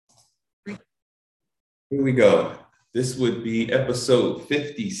Here we go. This would be episode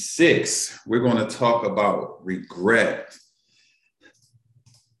 56. We're going to talk about regret.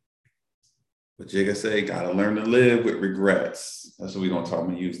 But Jigga say, gotta learn to live with regrets. That's what we're going to talk. I'm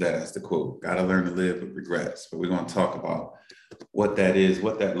going to use that as the quote. Gotta learn to live with regrets. But we're going to talk about what that is,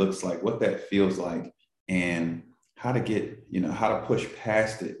 what that looks like, what that feels like, and how to get, how to push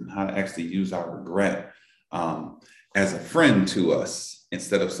past it and how to actually use our regret as a friend to us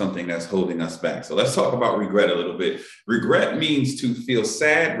instead of something that's holding us back. So let's talk about regret a little bit. Regret means to feel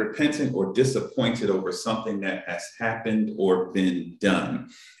sad, repentant, or disappointed over something that has happened or been done,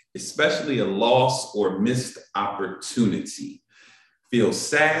 especially a loss or missed opportunity. Feel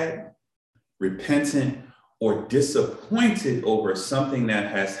sad, repentant, or disappointed over something that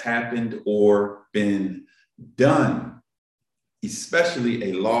has happened or been done,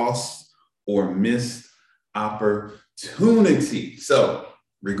 especially a loss or missed opportunity. So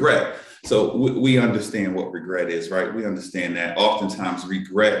regret. So we understand what regret is, right? We understand that oftentimes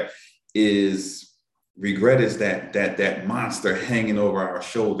regret is that monster hanging over our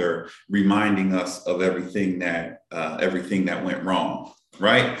shoulder, reminding us of everything that went wrong,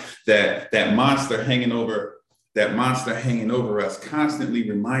 right? That monster hanging over us, constantly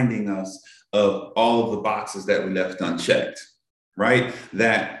reminding us of all of the boxes that we left unchecked, right?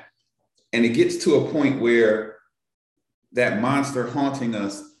 And it gets to a point where that monster haunting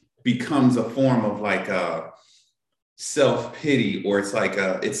us becomes a form of like a self-pity, or it's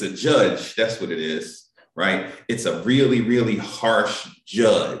a judge. That's what it is, right? It's a really, really harsh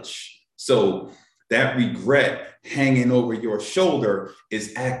judge. So that regret hanging over your shoulder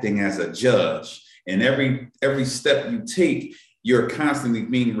is acting as a judge. And every step you take, you're constantly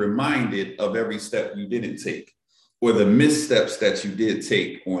being reminded of every step you didn't take, or the missteps that you did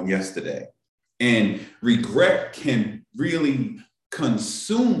take on yesterday. And regret can really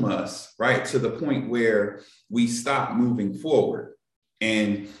consume us, right, to the point where we stop moving forward.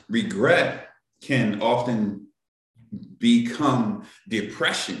 And regret can often become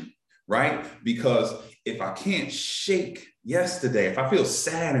depression, right? Because if I can't shake yesterday, if I feel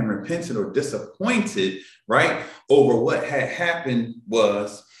sad and repentant or disappointed, right, over what had happened,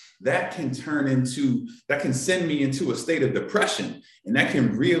 that can send me into a state of depression, and that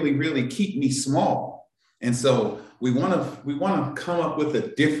can really, really keep me small. And so we want to come up with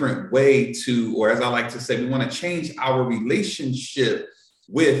a different way to, or as I like to say, we want to change our relationship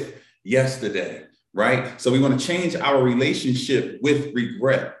with yesterday, right? So we want to change our relationship with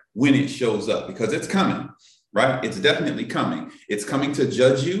regret when it shows up, because it's coming, right? It's definitely coming. It's coming to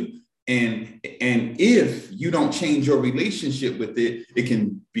judge you. And if you don't change your relationship with it, it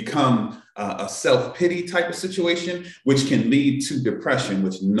can become a self-pity type of situation, which can lead to depression,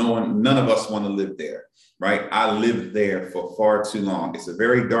 which none of us want to live there, right? I lived there for far too long. It's a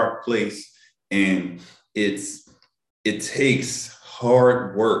very dark place, and it takes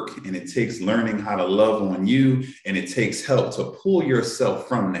hard work, and it takes learning how to love on you, and it takes help to pull yourself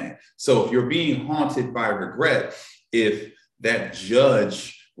from that. So if you're being haunted by regret, if that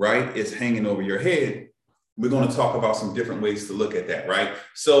judge, right, is hanging over your head, we're going to talk about some different ways to look at that, right?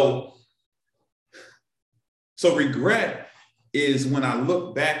 So regret is when I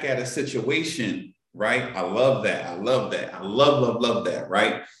look back at a situation, right? I love that. I love that,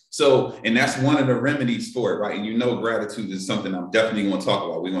 right? So, and that's one of the remedies for it, right? And gratitude is something I'm definitely going to talk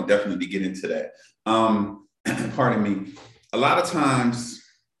about. We're going to definitely get into that. Pardon me. A lot of times,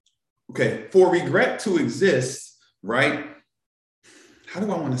 okay, for regret to exist, right? How do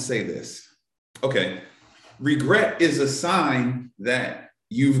I want to say this? Okay, regret is a sign that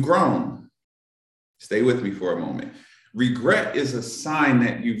you've grown. Stay with me for a moment. Regret is a sign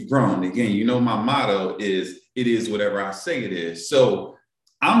that you've grown. Again, my motto is, it is whatever I say it is. So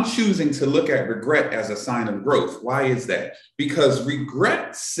I'm choosing to look at regret as a sign of growth. Why is that? Because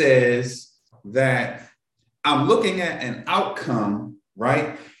regret says that I'm looking at an outcome,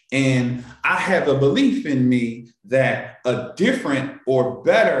 right? And I have a belief in me that a different or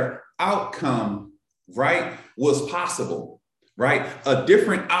better outcome, right, was possible, right? A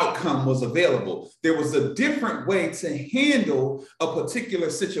different outcome was available. There was a different way to handle a particular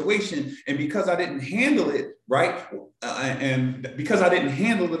situation. And because I didn't handle it, right, and because I didn't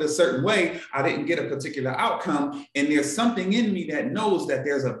handle it a certain way, I didn't get a particular outcome. And there's something in me that knows that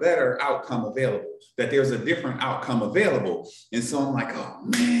there's a better outcome available, that there's a different outcome available. And so I'm like, oh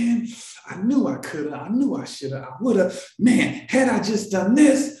man, I knew I could have, I knew I should have, I would have, man, had I just done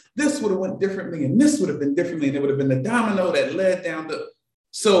this would have went differently, and this would have been differently, and it would have been the domino that led down the.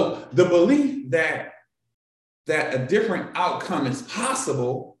 So the belief that a different outcome is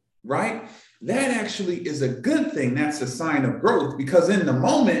possible, right? That actually is a good thing. That's a sign of growth, because in the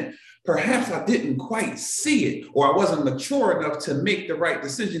moment, perhaps I didn't quite see it, or I wasn't mature enough to make the right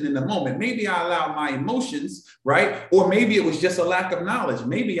decision in the moment. Maybe I allowed my emotions, right? Or maybe it was just a lack of knowledge.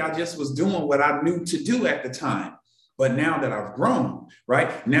 Maybe I just was doing what I knew to do at the time. But now that I've grown,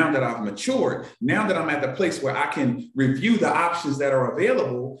 right? Now that I've matured, now that I'm at the place where I can review the options that are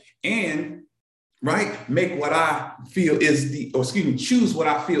available and, right, make what I feel is choose what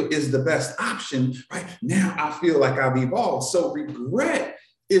I feel is the best option, right? Now I feel like I've evolved. So regret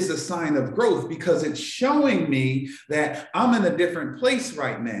is a sign of growth because it's showing me that I'm in a different place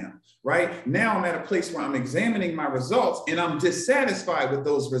right now. Right now, I'm at a place where I'm examining my results and I'm dissatisfied with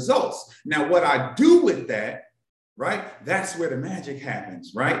those results. Now, what I do with that, right? That's where the magic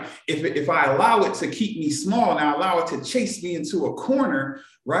happens, right? If I allow it to keep me small and I allow it to chase me into a corner,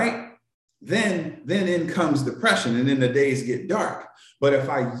 right? Then in comes depression and then the days get dark. But if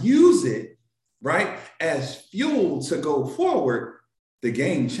I use it, right, as fuel to go forward, the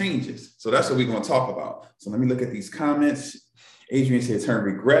game changes. So that's what we're going to talk about. So let me look at these comments. Adrian said, turn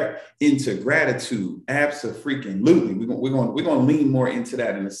regret into gratitude. Absolutely. We're going to lean more into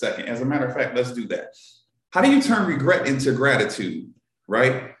that in a second. As a matter of fact, let's do that. How do you turn regret into gratitude,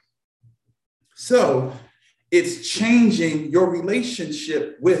 right? So it's changing your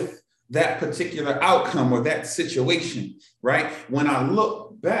relationship with that particular outcome or that situation, right? When I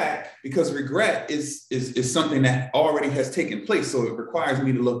look back, because regret is something that already has taken place, so it requires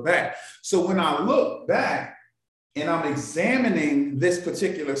me to look back. So when I look back and I'm examining this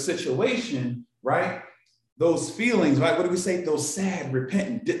particular situation, right? Those feelings, right? What do we say? Those sad,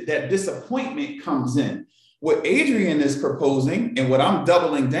 repentant, that disappointment comes in. What Adrian is proposing and what I'm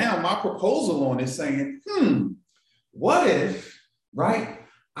doubling down my proposal on is saying, what if, right?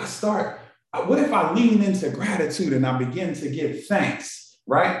 What if I lean into gratitude and I begin to give thanks,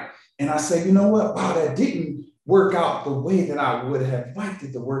 right? And I say, you know what? Wow, that didn't work out the way that I would have liked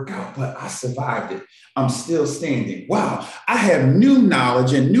it to work out, but I survived it. I'm still standing. Wow, I have new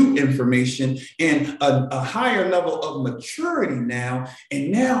knowledge and new information and a higher level of maturity now.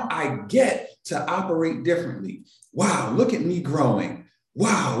 And now I get to operate differently. Wow, look at me growing.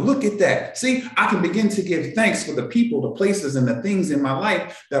 Wow, look at that. See, I can begin to give thanks for the people, the places, and the things in my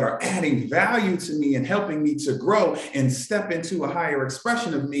life that are adding value to me and helping me to grow and step into a higher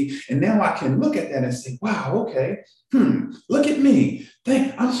expression of me. And now I can look at that and say, wow, okay, look at me.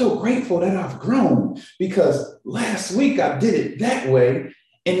 I'm so grateful that I've grown because last week I did it that way.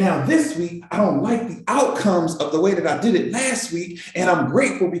 And now this week, I don't like the outcomes of the way that I did it last week. And I'm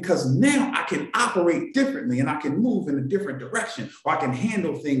grateful because now I can operate differently and I can move in a different direction or I can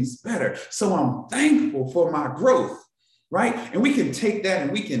handle things better. So I'm thankful for my growth, right? And we can take that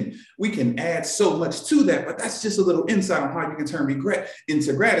and we can add so much to that, but that's just a little insight on how you can turn regret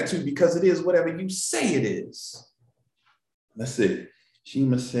into gratitude because it is whatever you say it is. Let's see.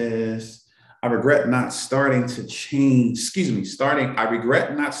 Shima says, I regret not starting to change, I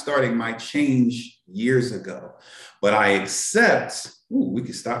regret not starting my change years ago, but I accept, we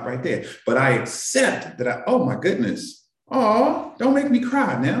can stop right there, but I accept that oh my goodness, don't make me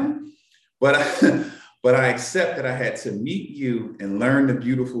cry now. But I accept that I had to meet you and learn the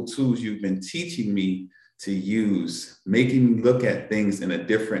beautiful tools you've been teaching me to use, making me look at things in a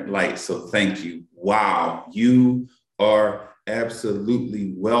different light. So thank you. Wow, you are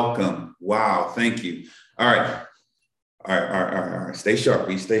absolutely welcome. Wow, thank you. All right. Stay sharp,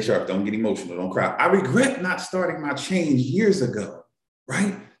 please. Stay sharp. Don't get emotional. Don't cry. I regret not starting my change years ago,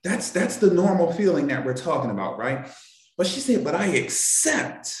 right? That's the normal feeling that we're talking about, right? But she said, but I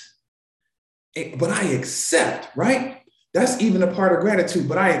accept, right? That's even a part of gratitude,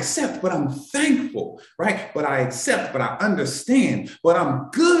 but I accept, but I'm thankful, right? But I accept, but I understand, but I'm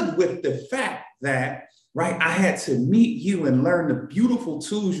good with the fact that, right, I had to meet you and learn the beautiful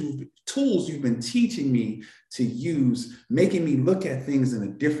tools you've been teaching me to use, making me look at things in a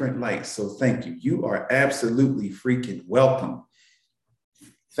different light. So thank you. You are absolutely freaking welcome.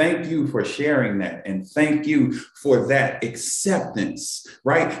 Thank you for sharing that. And thank you for that acceptance,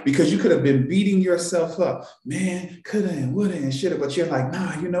 right? Because you could have been beating yourself up. Man, coulda and woulda and shoulda, but you're like,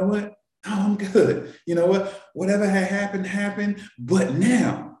 nah, you know what? No, I'm good. You know what? Whatever had happened, happened. But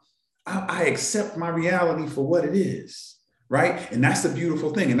now I accept my reality for what it is, right? And that's the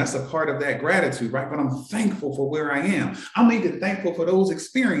beautiful thing. And that's a part of that gratitude, right? But I'm thankful for where I am. I'm even thankful for those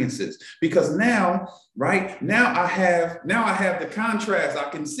experiences because now, right? Now I have the contrast.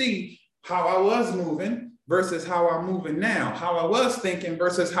 I can see how I was moving versus how I'm moving now, how I was thinking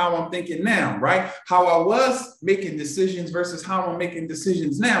versus how I'm thinking now, right? How I was making decisions versus how I'm making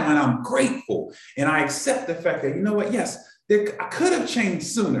decisions now. And I'm grateful. And I accept the fact that, you know what? Yes, I could have changed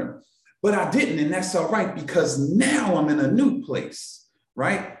sooner, but I didn't. And that's all right, because now I'm in a new place,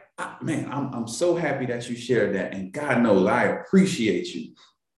 right? Man, I'm so happy that you shared that. And God knows I appreciate you.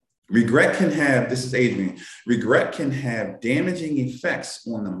 Regret can have, this is Adrian, regret can have damaging effects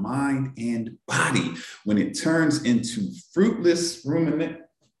on the mind and body when it turns into fruitless rumination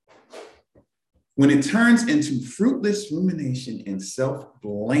and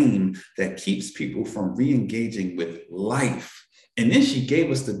self-blame that keeps people from re-engaging with life. And then she gave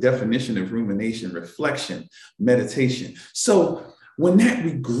us the definition of rumination: reflection, meditation. So when that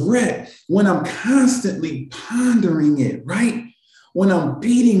regret, when I'm constantly pondering it, right? When I'm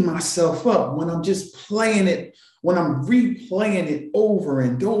beating myself up, when I'm just playing it, when I'm replaying it over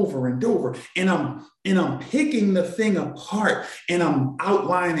and over and over, and I'm picking the thing apart and I'm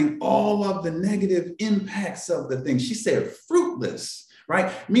outlining all of the negative impacts of the thing. She said fruitless,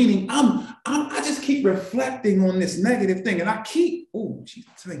 right? Meaning I just keep reflecting on this negative thing, and I keep, oh,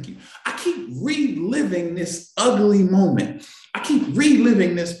 thank you. I keep reliving this ugly moment. I keep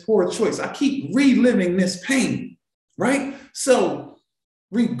reliving this poor choice. I keep reliving this pain, right? So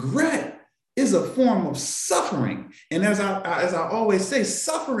regret is a form of suffering. And as I always say,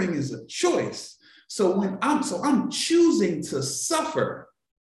 suffering is a choice. So I'm choosing to suffer.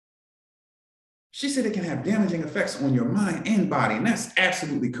 She said it can have damaging effects on your mind and body. And that's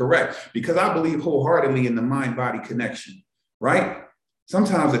absolutely correct, because I believe wholeheartedly in the mind-body connection, right?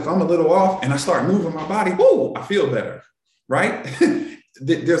 Sometimes if I'm a little off and I start moving my body, whoo, I feel better, right?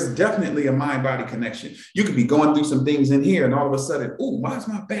 There's definitely a mind-body connection. You could be going through some things in here and all of a sudden, oh, why is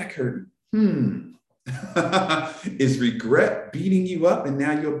my back hurting? Is regret beating you up and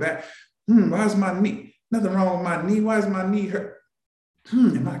now you're back? Why is my knee? Nothing wrong with my knee. Why is my knee hurt?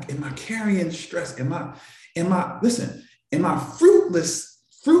 Am I carrying stress? Am I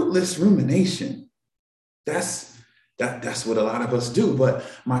fruitless rumination? That's what a lot of us do. But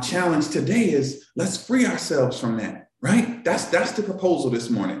my challenge today is let's free ourselves from that, right? That's the proposal this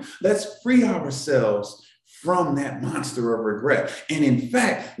morning. Let's free ourselves from that monster of regret. And in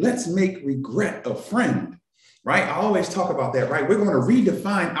fact, let's make regret a friend, right? I always talk about that, right? We're going to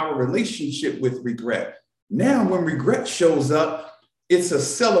redefine our relationship with regret. Now, when regret shows up, it's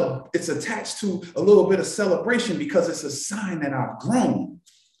attached to a little bit of celebration, because it's a sign that I've grown.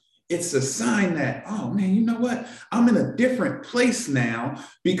 It's a sign that, oh man, you know what? I'm in a different place now,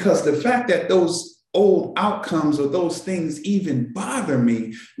 because the fact that those old outcomes or those things even bother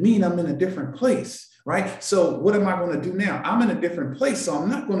me mean I'm in a different place, right? So what am I going to do now? I'm in a different place, so I'm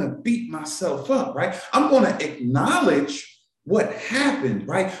not going to beat myself up, right? I'm going to acknowledge what happened,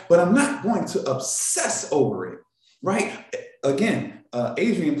 right? But I'm not going to obsess over it, right? Again,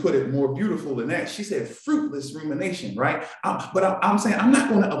 Adrian put it more beautiful than that. She said fruitless rumination, right? I'm saying I'm not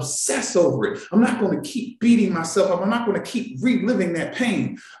going to obsess over it. I'm not going to keep beating myself up. I'm not going to keep reliving that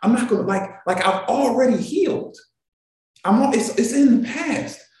pain. I'm not going to like I've already healed. It's in the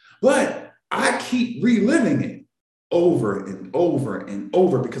past, but I keep reliving it over and over and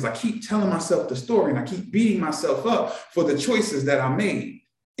over, because I keep telling myself the story and I keep beating myself up for the choices that I made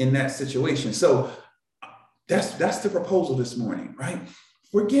in that situation. So that's the proposal this morning, right?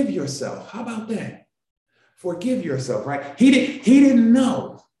 Forgive yourself. How about that? Forgive yourself, right? He didn't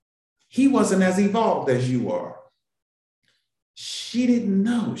know. He wasn't as evolved as you are. She didn't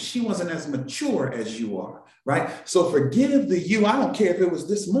know. She wasn't as mature as you are, right? So forgive the you. I don't care if it was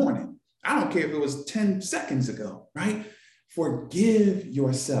this morning. I don't care if it was 10 seconds ago, right? Forgive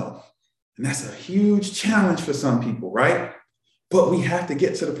yourself. And that's a huge challenge for some people, right? But we have to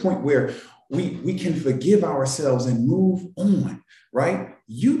get to the point where we can forgive ourselves and move on, right?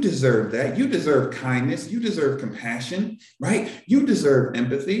 You deserve that. You deserve kindness. You deserve compassion, right? You deserve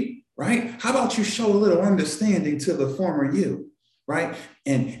empathy, right? How about you show a little understanding to the former you, right?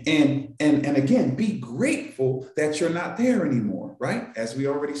 And again, be grateful that you're not there anymore, right? As we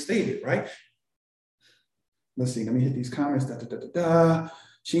already stated, right? Let's see, let me hit these comments.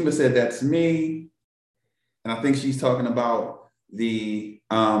 Shima said, that's me. And I think she's talking about the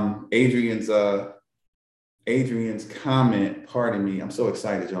Adrian's comment, pardon me, I'm so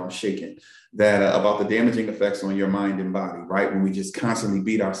excited, y'all, I'm shaking, that about the damaging effects on your mind and body, right? When we just constantly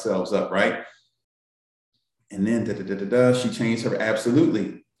beat ourselves up, right? And then she changed her,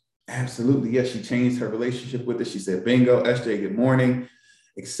 absolutely, yes, she changed her relationship with it. She said, bingo, SJ, good morning.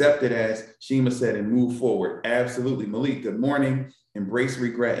 Accept it as Shima said and move forward. Absolutely. Malik, good morning. Embrace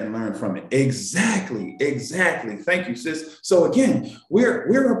regret and learn from it. Exactly. Thank you, sis. So again,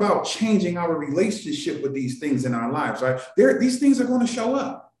 we're about changing our relationship with these things in our lives, right? These things are going to show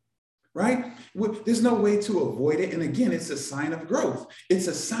up, right? There's no way to avoid it. And again, it's a sign of growth. It's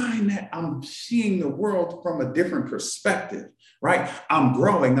a sign that I'm seeing the world from a different perspective, right? I'm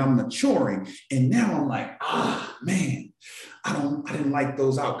growing, I'm maturing. And now I'm like, man, I didn't like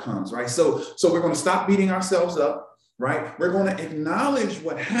those outcomes, right? So we're going to stop beating ourselves up, right? We're going to acknowledge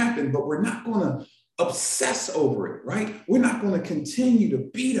what happened, but we're not going to obsess over it, right? We're not going to continue to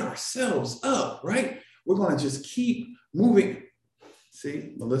beat ourselves up, right? We're going to just keep moving.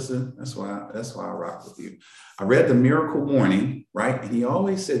 See, Melissa, that's why I rock with you. I read The Miracle Morning, right? And he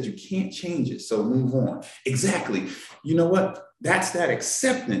always said you can't change it, so move on. Exactly. You know what? That's that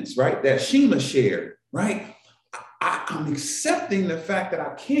acceptance, right? That Shima shared, right? I'm accepting the fact that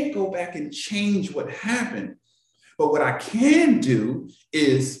I can't go back and change what happened. But what I can do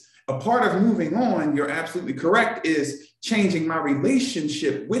is a part of moving on, you're absolutely correct, is changing my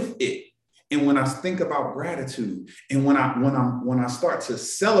relationship with it. And when I think about gratitude, and when I start to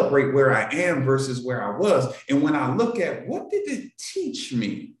celebrate where I am versus where I was, and when I look at what did it teach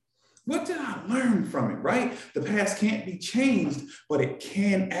me? What did I learn from it, right? The past can't be changed, but it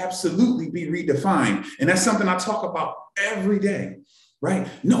can absolutely be redefined. And that's something I talk about every day, right?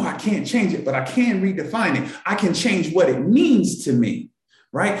 No, I can't change it, but I can redefine it. I can change what it means to me,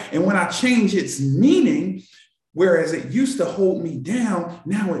 right? And when I change its meaning, whereas it used to hold me down,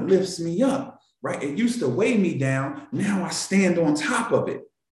 now it lifts me up, right? It used to weigh me down. Now I stand on top of it.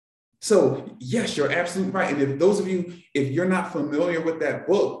 So yes, you're absolutely right. And if those of you, if you're not familiar with that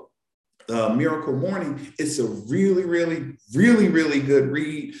book, Miracle Morning, it's a really, really, really, really good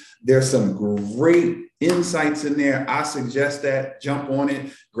read. There's some great insights in there. I suggest that jump on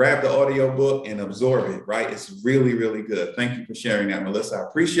it, grab the audio book and absorb it, right? It's really, really good. Thank you for sharing that, Melissa. I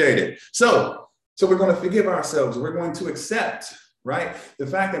appreciate it. So we're going to forgive ourselves. We're going to accept, right, the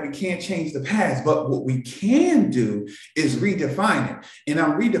fact that we can't change the past, but what we can do is redefine it. And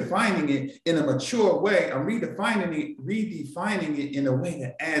I'm redefining it in a mature way. I'm redefining it in a way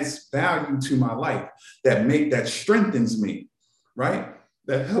that adds value to my life, that strengthens me, right?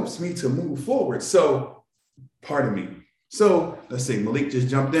 That helps me to move forward. So, pardon me. So let's see, Malik just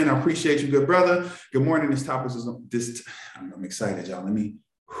jumped in. I appreciate you, good brother. Good morning. This topic is I'm excited, y'all. Let me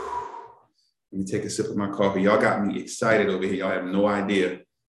take a sip of my coffee. Y'all got me excited over here. Y'all have no idea.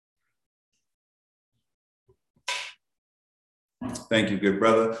 Thank you, good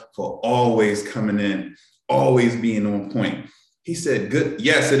brother, for always coming in, always being on point. He said, good.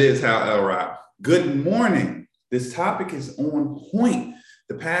 Yes, it is, Hal Elrod. Good morning. This topic is on point.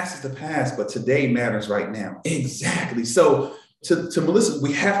 The past is the past, but today matters right now. Exactly. So to Melissa,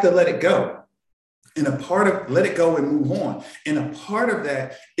 we have to let it go. And a part of let it go and move on. And a part of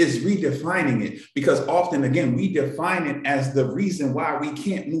that is redefining it, because often, again, we define it as the reason why we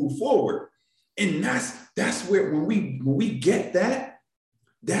can't move forward. And that's where when we get that,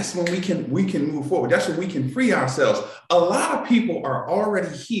 that's when we can move forward. That's when we can free ourselves. A lot of people are already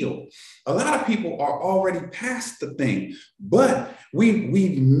healed. A lot of people are already past the thing, but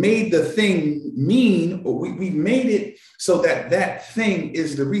we've made the thing mean, or we made it so that thing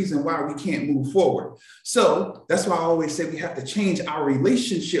is the reason why we can't move forward. So that's why I always say we have to change our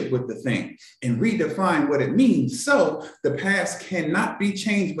relationship with the thing and redefine what it means. So the past cannot be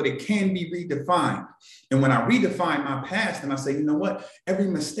changed, but it can be redefined. And when I redefine my past and I say, you know what, every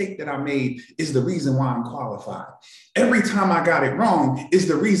mistake that I made is the reason why I'm qualified. Every time I got it wrong is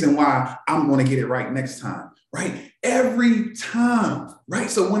the reason why I'm going to get it right next time, right? Every time, right?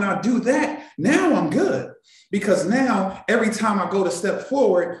 So when I do that, now I'm good, because now every time I go to step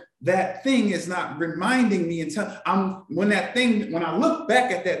forward, that thing is not reminding me when I look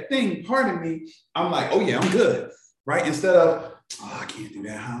back at that thing, pardon me, I'm like, oh yeah, I'm good, right? Instead of, oh, I can't do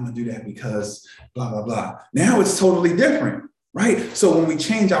that. How am I gonna do that? Because blah, blah, blah. Now it's totally different, right? So when we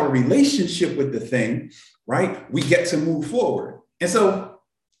change our relationship with the thing, right, we get to move forward. And so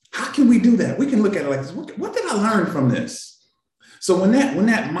how can we do that? We can look at it like this. What did I learn from this? So when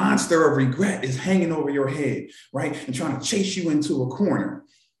that monster of regret is hanging over your head, right, and trying to chase you into a corner,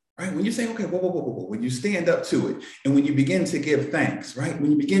 right? When you say, okay, whoa, when you stand up to it and when you begin to give thanks, right?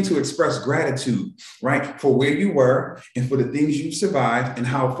 When you begin to express gratitude, right? For where you were and for the things you've survived and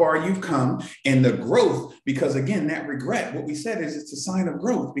how far you've come and the growth, because again, that regret, what we said is it's a sign of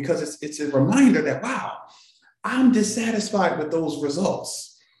growth, because it's a reminder that, wow, I'm dissatisfied with those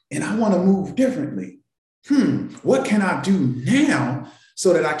results and I want to move differently. What can I do now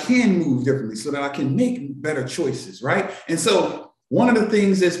so that I can move differently, so that I can make better choices, right? And so one of the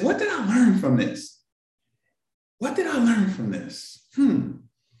things is, what did I learn from this? What did I learn from this?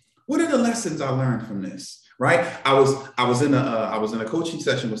 What are the lessons I learned from this? Right? I was in a coaching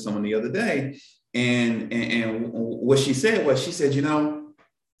session with someone the other day, and what she said was, she said, you know,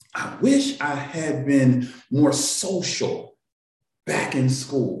 I wish I had been more social back in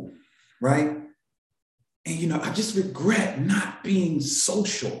school, right? And, I just regret not being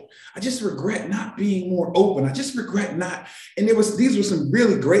social. I just regret not being more open. I just regret not. And these were some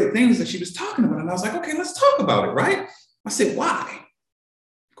really great things that she was talking about. And I was like, okay, let's talk about it, right? I said, why?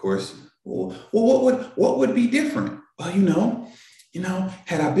 Of course, well, what would be different? Well,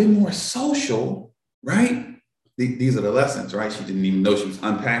 had I been more social, right? These are the lessons, right? She didn't even know she was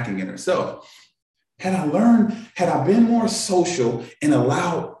unpacking it herself. Had I been more social and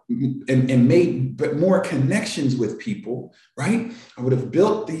allowed and made more connections with people, right? I would have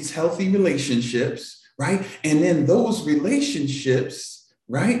built these healthy relationships, right? And then those relationships,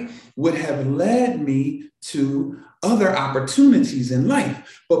 right, would have led me to other opportunities in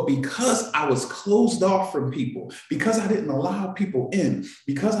life. But because I was closed off from people, because I didn't allow people in,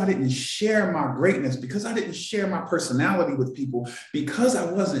 because I didn't share my greatness, because I didn't share my personality with people, because I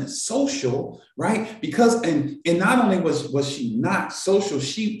wasn't social, right? And not only was she not social,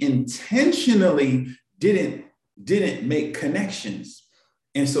 she intentionally didn't make connections.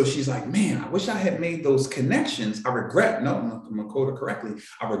 And so she's like, man, I wish I had made those connections. I regret, no, I'm going to quote her correctly.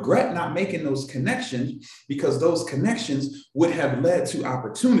 I regret not making those connections because those connections would have led to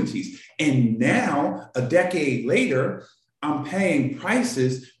opportunities. And now, a decade later, I'm paying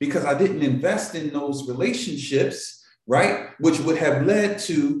prices because I didn't invest in those relationships, right? Which would have led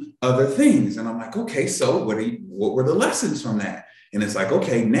to other things. And I'm like, okay, so what were the lessons from that? And it's like,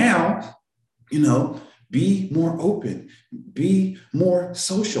 okay, now, be more open, be more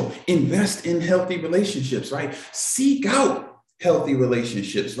social, invest in healthy relationships, right? Seek out healthy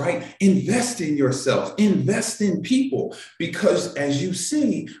relationships, right? Invest in yourself, invest in people, because as you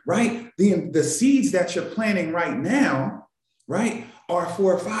see, right, the seeds that you're planting right now, right, are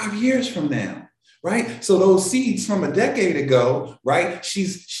 4 or 5 years from now. Right. So those seeds from a decade ago, right?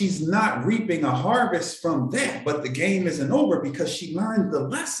 She's not reaping a harvest from that, but the game isn't over because she learned the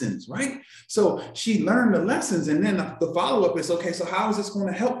lessons, right? So she learned the lessons. And then the follow-up is, okay, so how is this going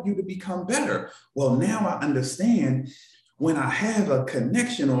to help you to become better? Well, now I understand when I have a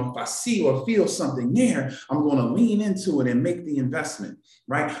connection or if I see or feel something there, I'm going to lean into it and make the investment,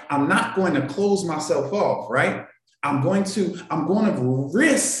 right? I'm not going to close myself off, right? I'm going to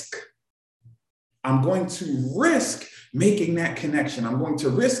risk making that connection. I'm going to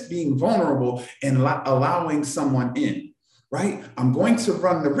risk being vulnerable and allowing someone in, right? I'm going to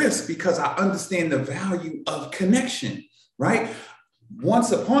run the risk because I understand the value of connection, right?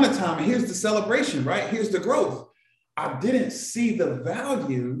 Once upon a time, here's the celebration, right? Here's the growth. I didn't see the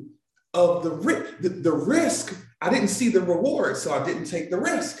value of the risk. I didn't see the reward, so I didn't take the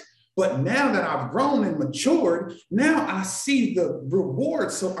risk. But now that I've grown and matured, now I see the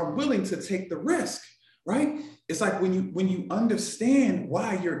reward, so I'm willing to take the risk, right? It's like when you understand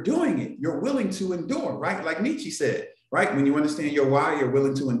why you're doing it, you're willing to endure, right? Like Nietzsche said, right? When you understand your why, you're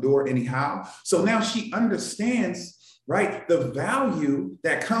willing to endure anyhow. So now she understands, right, the value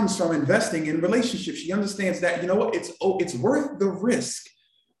that comes from investing in relationships. She understands that, it's worth the risk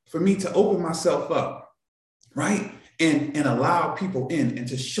for me to open myself up, right? And allow people in and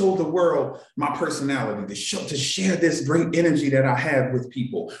to show the world my personality, to share this great energy that I have with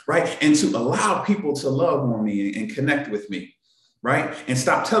people, right? And to allow people to love on me and connect with me, right? And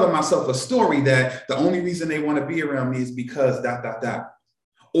stop telling myself a story that the only reason they want to be around me is because ...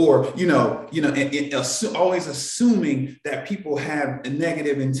 Or, always assuming that people have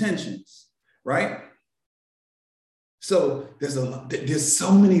negative intentions, right? So there's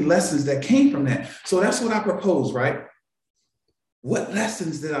so many lessons that came from that. So that's what I propose, right? What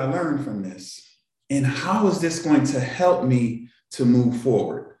lessons did I learn from this? And how is this going to help me to move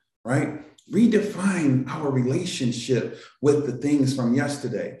forward, right? Redefine our relationship with the things from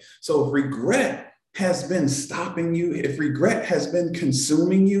yesterday. So if regret has been stopping you, if regret has been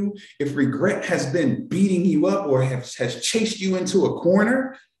consuming you, if regret has been beating you up or has chased you into a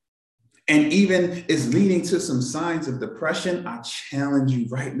corner, and even is leading to some signs of depression, I challenge you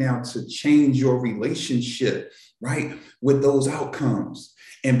right now to change your relationship, right, with those outcomes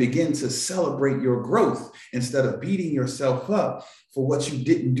and begin to celebrate your growth instead of beating yourself up for what you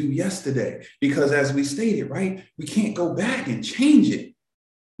didn't do yesterday. Because as we stated, right, we can't go back and change it.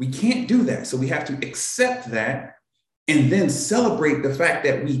 We can't do that. So we have to accept that and then celebrate the fact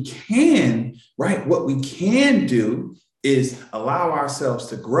that we can, right? What we can do is allow ourselves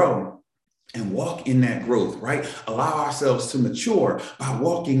to grow and walk in that growth, right? Allow ourselves to mature by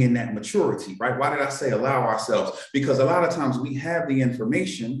walking in that maturity, right? Why did I say allow ourselves? Because a lot of times we have the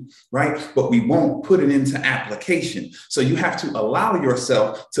information, right? But we won't put it into application. So you have to allow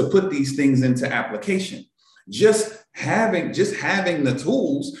yourself to put these things into application. Just having the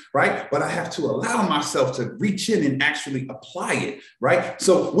tools, right? But I have to allow myself to reach in and actually apply it, right?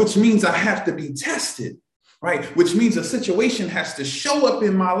 So, which means I have to be tested. right? Which means a situation has to show up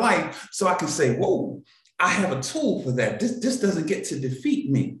in my life so I can say, whoa, I have a tool for that. This doesn't get to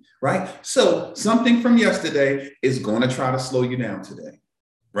defeat me, right? So something from yesterday is going to try to slow you down today,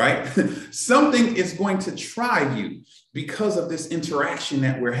 right? Something is going to try you because of this interaction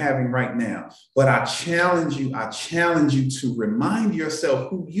that we're having right now. But I challenge you to remind yourself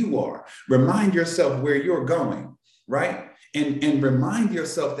who you are, remind yourself where you're going, right? And remind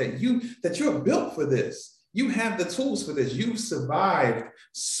yourself that you're built for this. You have the tools for this. You've survived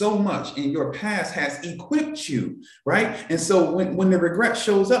so much and your past has equipped you, right? And so when the regret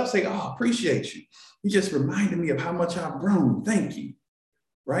shows up, say, oh, I appreciate you. You just reminded me of how much I've grown. Thank you.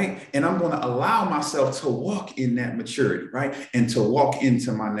 Right. And I'm going to allow myself to walk in that maturity, right? And to walk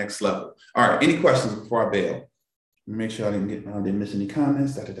into my next level. All right. Any questions before I bail? Make sure I didn't miss any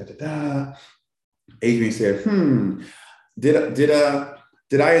comments. Adrian said, did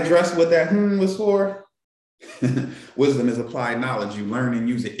I address what that was for? Wisdom is applied knowledge. You learn and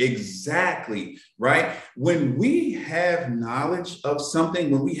use it. Exactly, right? When we have knowledge of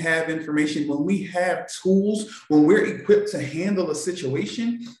something, when we have information, when we have tools, when we're equipped to handle a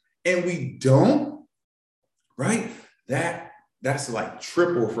situation and we don't, right? That's like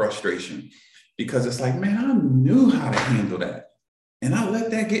triple frustration because it's like, man, I knew how to handle that. And I let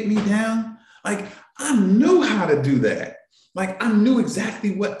that get me down. Like, I knew how to do that. Like, I knew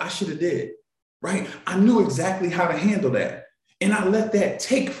exactly what I should have did. Right? I knew exactly how to handle that. And I let that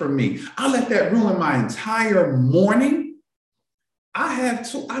take from me. I let that ruin my entire morning. I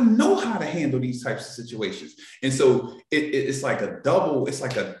know how to handle these types of situations. And so it's like it's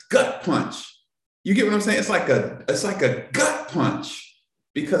like a gut punch. You get what I'm saying? It's like a gut punch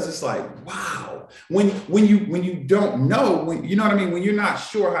because it's like, wow, when you don't know, when you know what I mean, when you're not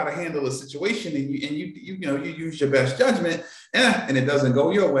sure how to handle a situation and you use your best judgment, and it doesn't go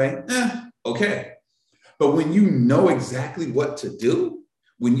your way, okay. But when you know exactly what to do,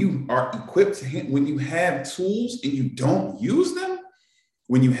 when you are equipped when you have tools and you don't use them,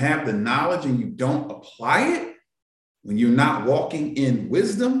 when you have the knowledge and you don't apply it, when you're not walking in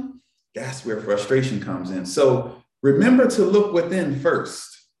wisdom, that's where frustration comes in. So remember to look within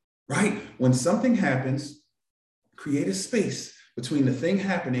first, right? When something happens, create a space between the thing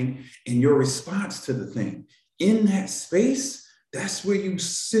happening and your response to the thing. In that space, that's where you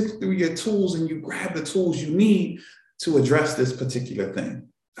sift through your tools and you grab the tools you need to address this particular thing.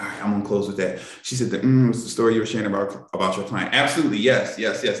 All right, I'm gonna close with that. She said that was the story you were sharing about your client. Absolutely, yes.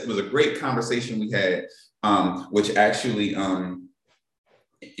 It was a great conversation we had, which actually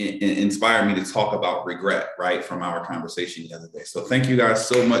inspired me to talk about regret, right, from our conversation the other day. So thank you guys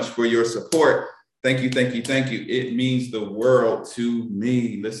so much for your support. Thank you. It means the world to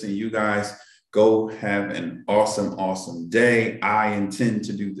me. Listen, you guys, go have an awesome day. I intend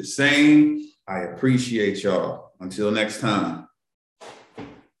to do the same. I appreciate y'all. Until next time.